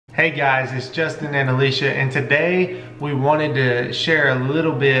Hey guys, it's Justin and Alicia, and today we wanted to share a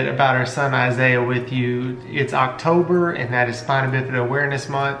little bit about our son Isaiah with you. It's October, and that is Spina Bifida Awareness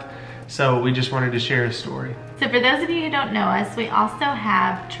Month, so we just wanted to share a story. So for those of you who don't know us, we also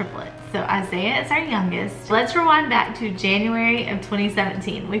have triplets. So Isaiah is our youngest. Let's rewind back to January of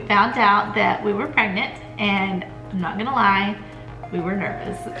 2017. We found out that we were pregnant, and I'm not gonna lie, we were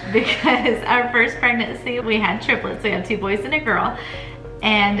nervous because our first pregnancy, we had triplets. We had 2 boys and a girl.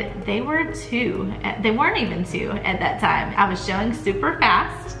 And they were 2, they weren't even 2 at that time. I was showing super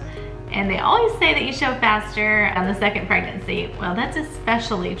fast, and they always say that you show faster on the second pregnancy. Well, that's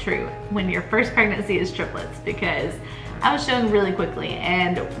especially true when your first pregnancy is triplets, because I was showing really quickly,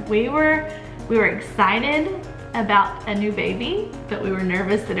 and we were excited about a new baby, but we were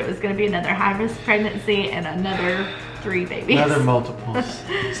nervous that it was gonna be another high-risk pregnancy and another 3 babies. Another multiples.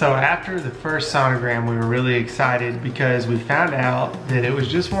 So after the first sonogram, we were really excited because we found out that it was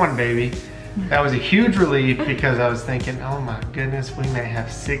just 1 baby. That was a huge relief because I was thinking, oh my goodness, we may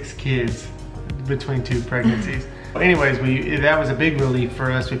have 6 kids between 2 pregnancies. Anyways, that was a big relief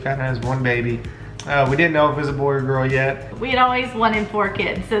for us. We found out it was 1 baby. We didn't know if it was a boy or girl yet. We had always wanted 4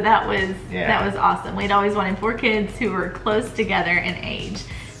 kids, so that was awesome. We'd always wanted 4 kids who were close together in age.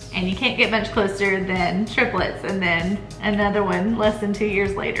 And you can't get much closer than triplets, and then another one less than 2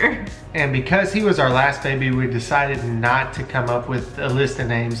 years later. And because he was our last baby, we decided not to come up with a list of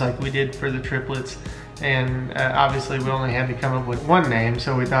names like we did for the triplets. And obviously we only had to come up with 1 name,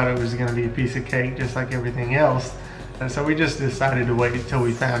 so we thought it was gonna be a piece of cake just like everything else. And so we just decided to wait until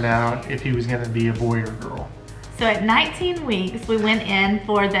we found out if he was gonna be a boy or girl. So at 19 weeks, we went in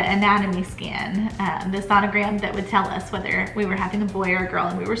for the anatomy scan, the sonogram that would tell us whether we were having a boy or a girl,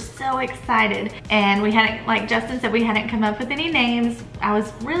 and we were so excited. And we hadn't, like Justin said, we hadn't come up with any names. I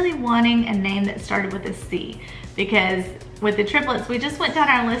was really wanting a name that started with a C, because with the triplets, we just went down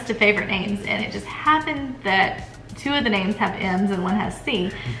our list of favorite names, and it just happened that 2 of the names have M's and 1 has C,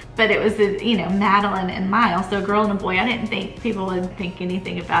 but it was, Madeline and Miles, so a girl and a boy. I didn't think people would think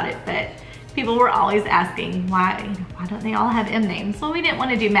anything about it, but people were always asking why don't they all have M names? Well, we didn't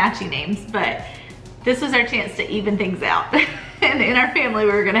want to do matchy names, but this was our chance to even things out. And in our family,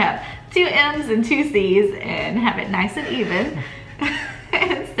 we were gonna have 2 M's and 2 C's and have it nice and even.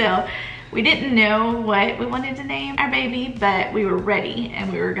 And so we didn't know what we wanted to name our baby, but we were ready,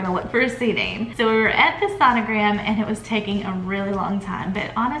 and we were gonna look for a C name. So we were at the sonogram, and it was taking a really long time.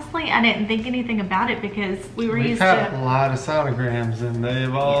 But honestly, I didn't think anything about it because we were used to... We've had a lot of sonograms, and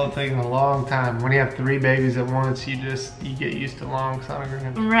they've all taken a long time. When you have 3 babies at once, you get used to long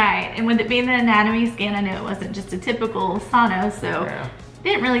sonograms. Right, and with it being the anatomy scan, I knew it wasn't just a typical sono, so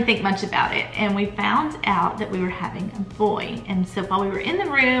didn't really think much about it. And we found out that we were having a boy. And so while we were in the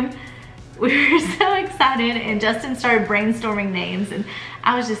room, we were so excited, and Justin started brainstorming names, and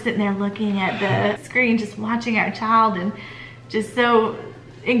I was just sitting there looking at the screen, just watching our child, and just so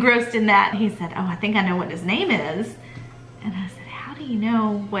engrossed in that. He said, oh, I think I know what his name is. And I said, how do you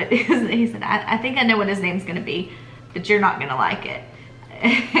know what his... He said, I think I know what his name's gonna be, but you're not gonna like it.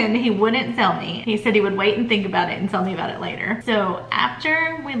 And he wouldn't tell me. He said he would wait and think about it and tell me about it later. So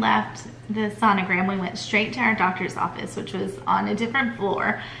after we left the sonogram, we went straight to our doctor's office, which was on a different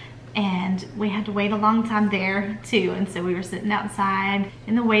floor. And we had to wait a long time there too. And so we were sitting outside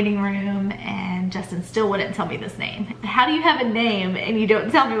in the waiting room, and Justin still wouldn't tell me this name. How do you have a name and you don't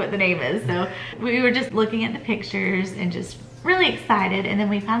tell me what the name is? So we were just looking at the pictures and just really excited. And then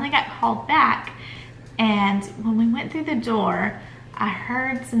we finally got called back. And when we went through the door, I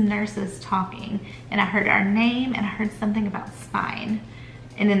heard some nurses talking, and I heard our name, and I heard something about spine.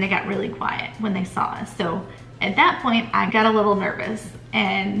 And then they got really quiet when they saw us. So at that point, I got a little nervous,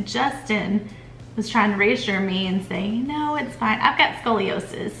 and Justin was trying to reassure me and say, no, it's fine. I've got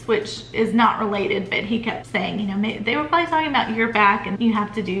scoliosis, which is not related, but he kept saying, they were probably talking about your back, and you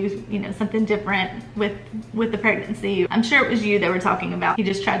have to do, something different with the pregnancy. I'm sure it was you they were talking about. He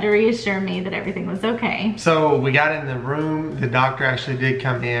just tried to reassure me that everything was okay. So we got in the room. The doctor actually did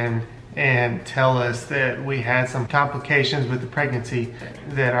come in and tell us that we had some complications with the pregnancy,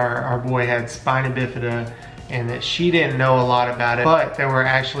 that our boy had spina bifida, and that she didn't know a lot about it, but there were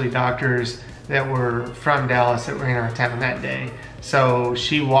actually doctors that were from Dallas that were in our town that day. So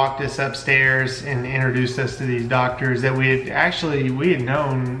she walked us upstairs and introduced us to these doctors that we had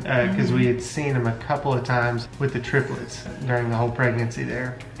known because we had seen them a couple of times with the triplets during the whole pregnancy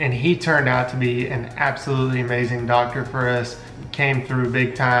there. And he turned out to be an absolutely amazing doctor for us. Came through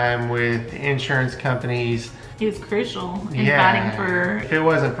big time with insurance companies. He was crucial in fighting for... If it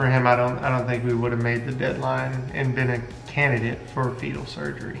wasn't for him, I don't think we would have made the deadline and been candidate for fetal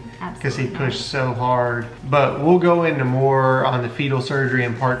surgery because he Absolutely. pushed so hard. But we'll go into more on the fetal surgery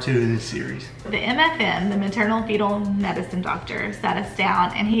in part 2 of this series. The MFM, the maternal fetal medicine doctor, sat us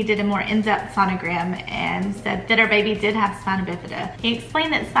down and he did a more in-depth sonogram and said that our baby did have spina bifida. He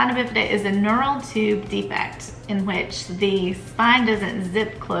explained that spina bifida is a neural tube defect in which the spine doesn't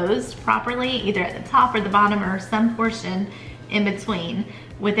zip closed properly, either at the top or the bottom or some portion in between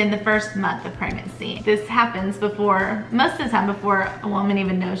within the first month of pregnancy. This happens before, most of the time before a woman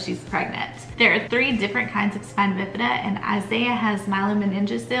even knows she's pregnant. There are 3 different kinds of spina bifida, and Isaiah has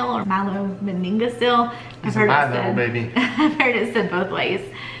myelomeningocele or myelomeningocele. He's a little baby. I've heard it said both ways.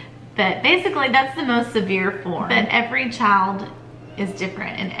 But basically that's the most severe form. But every child is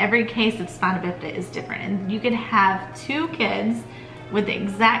different and every case of spina bifida is different. And you can have 2 kids with the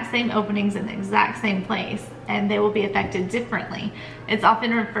exact same openings in the exact same place and they will be affected differently. It's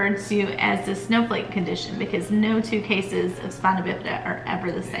often referred to as the snowflake condition because no 2 cases of spina bifida are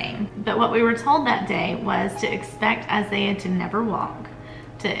ever the same. But what we were told that day was to expect Isaiah to never walk,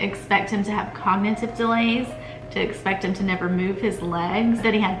 to expect him to have cognitive delays, to expect him to never move his legs,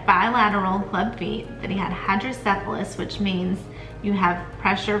 that he had bilateral clubbed feet, that he had hydrocephalus, which means you have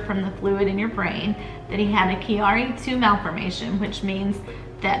pressure from the fluid in your brain, that he had a Chiari II Malformation, which means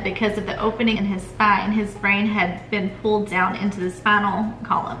that because of the opening in his spine, his brain had been pulled down into the spinal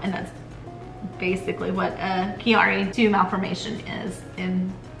column, and that's basically what a Chiari II Malformation is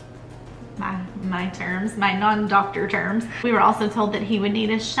in my terms, my non-doctor terms. We were also told that he would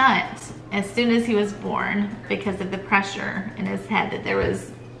need a shunt as soon as he was born because of the pressure in his head, that there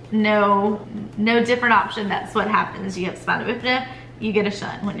was no different option. That's what happens. You have spina bifida, you get a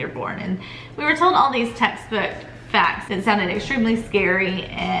shunt when you're born. And we were told all these textbook facts that sounded extremely scary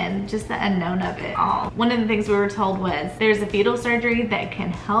and just the unknown of it all. One of the things we were told was there's a fetal surgery that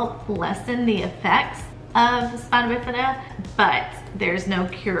can help lessen the effects of spina bifida, but there's no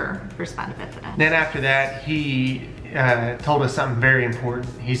cure for spina bifida. Then after that, he told us something very important.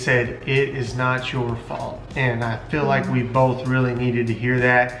 He said, it is not your fault. And I feel like we both really needed to hear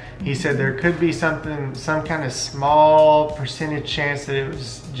that. He said there could be some kind of small percentage chance that it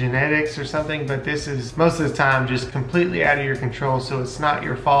was genetics or something, but this is most of the time just completely out of your control, so it's not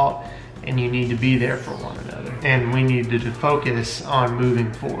your fault and you need to be there for one another. And we needed to focus on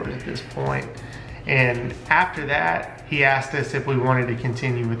moving forward at this point. And after that, he asked us if we wanted to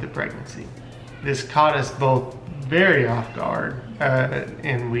continue with the pregnancy. This caught us both very off guard,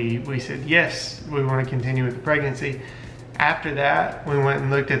 and we said, yes, we want to continue with the pregnancy. After that, we went and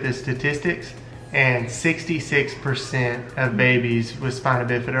looked at the statistics, and 66% of babies with spina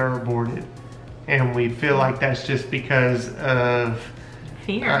bifida are aborted. And we feel like that's just because of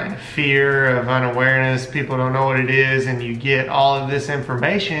fear of unawareness. People don't know what it is, and you get all of this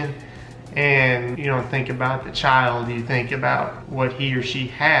information and you don't think about the child, you think about what he or she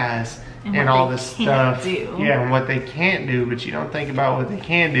has and all this stuff. Yeah, and what they can't do, but you don't think about what they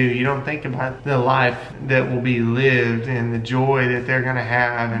can do. You don't think about the life that will be lived and the joy that they're gonna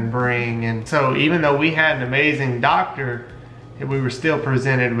have and bring. And so even though we had an amazing doctor, we were still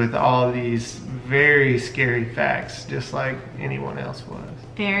presented with all these very scary facts, just like anyone else was.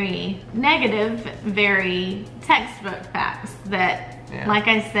 Very negative, very textbook facts that, like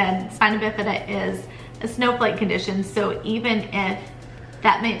I said, spina bifida is a snowflake condition. So even if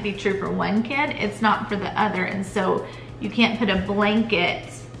that may be true for one kid, it's not for the other. And so you can't put a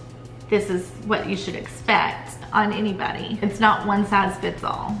blanket, this is what you should expect, on anybody. It's not one size fits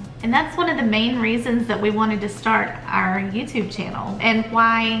all. And that's one of the main reasons that we wanted to start our YouTube channel and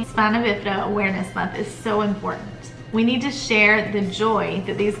why Spina Bifida Awareness Month is so important. We need to share the joy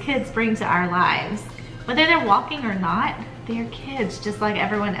that these kids bring to our lives. Whether they're walking or not, they're kids just like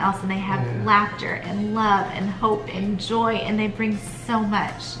everyone else, and they have laughter and love and hope and joy, and they bring so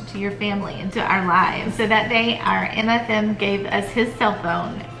much to your family and to our lives. So that day, our MFM gave us his cell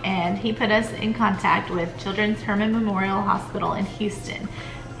phone, and he put us in contact with Children's Herman Memorial Hospital in Houston.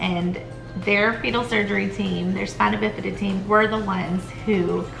 And their fetal surgery team, their spina bifida team, were the ones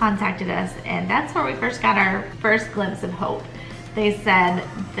who contacted us, and that's where we first got our first glimpse of hope. They said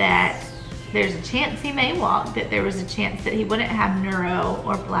that there's a chance he may walk, that there was a chance that he wouldn't have neuro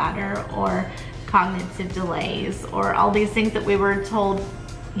or bladder or cognitive delays or all these things that we were told,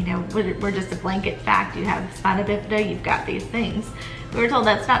 you know, were just a blanket fact. You have spina bifida, you've got these things. We were told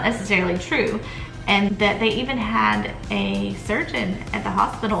that's not necessarily true, and that they even had a surgeon at the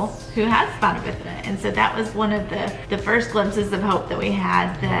hospital who had spina bifida. And so that was one of the first glimpses of hope that we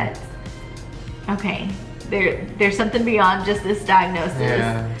had, that, okay, there's something beyond just this diagnosis.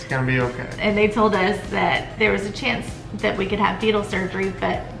 Yeah, it's gonna be okay. And they told us that there was a chance that we could have fetal surgery,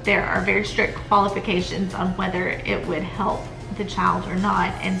 but there are very strict qualifications on whether it would help the child or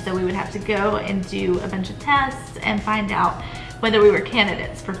not. And so we would have to go and do a bunch of tests and find out whether we were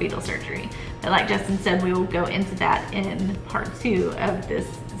candidates for fetal surgery. But like Justin said, we will go into that in part 2 of this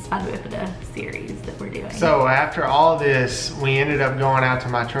Spina Bifida series that we're doing. So after all this, we ended up going out to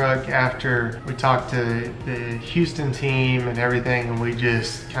my truck after we talked to the Houston team and everything, and we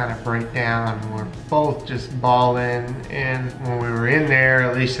just kind of break down. We're both just bawling. And when we were in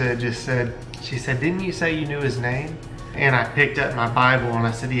there, Alicia just said, she said, "Didn't you say you knew his name?" And I picked up my Bible and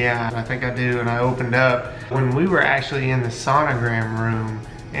I said, "Yeah, I think I do." And I opened up. When we were actually in the sonogram room,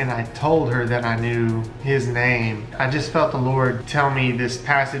 and I told her that I knew his name, I just felt the Lord tell me this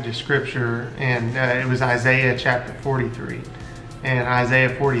passage of scripture, and it was Isaiah chapter 43. And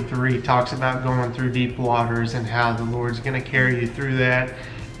Isaiah 43 talks about going through deep waters and how the Lord's gonna carry you through that.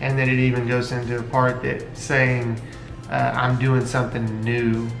 And then it even goes into a part that's saying, I'm doing something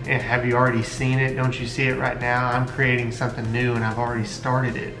new. And have you already seen it? Don't you see it right now? I'm creating something new and I've already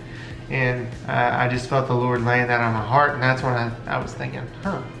started it. And I just felt the Lord laying that on my heart, and that's when I was thinking,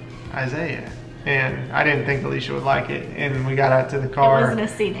 Isaiah. And I didn't think Alicia would like it. And we got out to the car. It wasn't a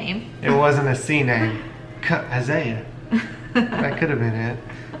C name. It wasn't a C name. Isaiah. That could have been it.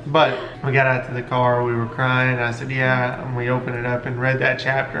 But we got out to the car, we were crying. I said, yeah, and we opened it up and read that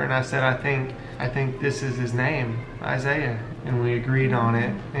chapter, and I said, I think this is his name, Isaiah. And we agreed on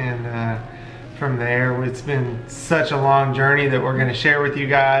it. And from there, it's been such a long journey that we're going to share with you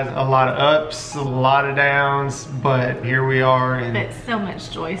guys. A lot of ups, a lot of downs, but here we are. And but so much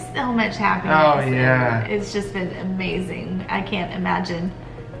joy, so much happiness. Oh yeah, it's just been amazing. I can't imagine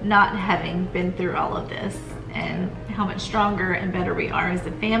not having been through all of this, and how much stronger and better we are as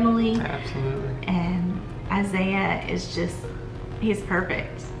a family. Absolutely. And Isaiah is just, he's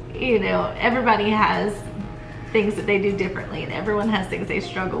perfect. You know, everybody has things that they do differently, and everyone has things they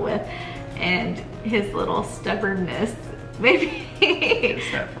struggle with. And his little stubbornness, maybe.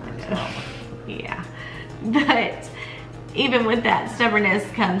 It's that from his mama. Yeah. But even with that stubbornness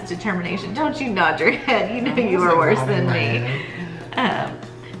comes determination. Don't you nod your head. You know you are worse than me.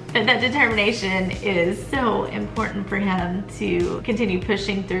 But that determination is so important for him to continue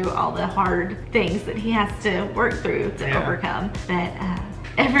pushing through all the hard things that he has to work through to overcome. But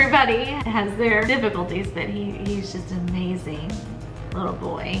everybody has their difficulties, but he's just an amazing little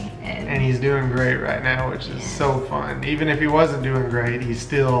boy. And he's doing great right now, which is so fun. Even if he wasn't doing great, he's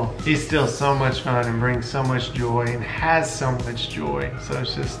still so much fun and brings so much joy and has so much joy. So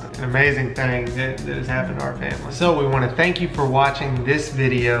it's just an amazing thing that has happened to our family. So we want to thank you for watching this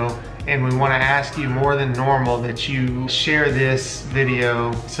video, and we want to ask you more than normal that you share this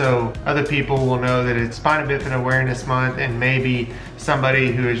video so other people will know that it's Spina Bifida Awareness Month, and maybe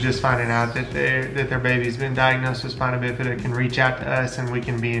somebody who is just finding out that their baby's been diagnosed with Spina Bifida can reach out to us, and we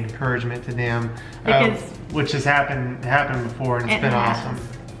can be encouragement to them, which has happened before, and it's been awesome.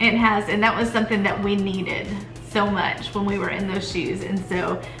 It has, and that was something that we needed so much when we were in those shoes. And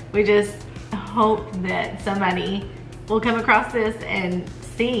so we just hope that somebody will come across this and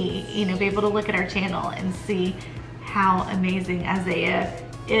see, you know, be able to look at our channel and see how amazing Isaiah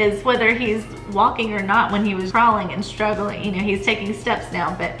is, whether he's walking or not. When he was crawling and struggling, you know, he's taking steps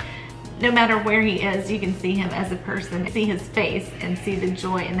now, but no matter where he is, you can see him as a person, see his face, and see the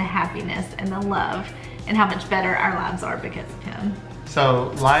joy and the happiness and the love, and how much better our lives are because of him.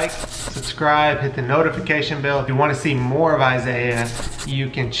 So like, subscribe, hit the notification bell. If you want to see more of Isaiah, you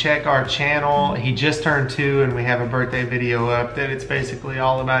can check our channel. He just turned 2, and we have a birthday video up that it's basically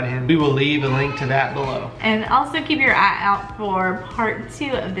all about him. We will leave a link to that below. And also keep your eye out for part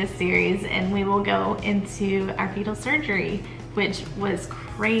 2 of this series, and we will go into our fetal surgery, which was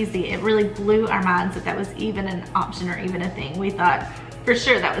crazy. It really blew our minds that was even an option or even a thing. We thought for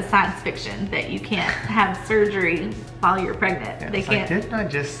sure that was science fiction, that you can't have surgery while you're pregnant. Yeah, they can't. Like, didn't I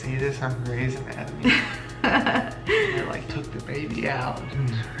just see this on Grey's Anatomy? They like took the baby out,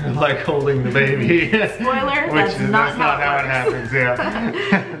 and like holding the baby. Spoiler, that's not how it happens. Yeah,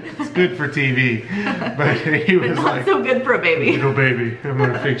 it's good for TV, but he was not like, so good for a baby. Little baby, I'm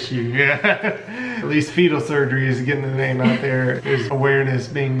gonna fix you. Yeah. At least fetal surgery is getting the name out there. There's awareness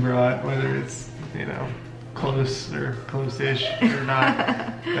being brought, whether it's, you know, close or close-ish or not.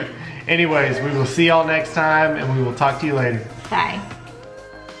 But anyways, we will see y'all next time, and we will talk to you later. Bye.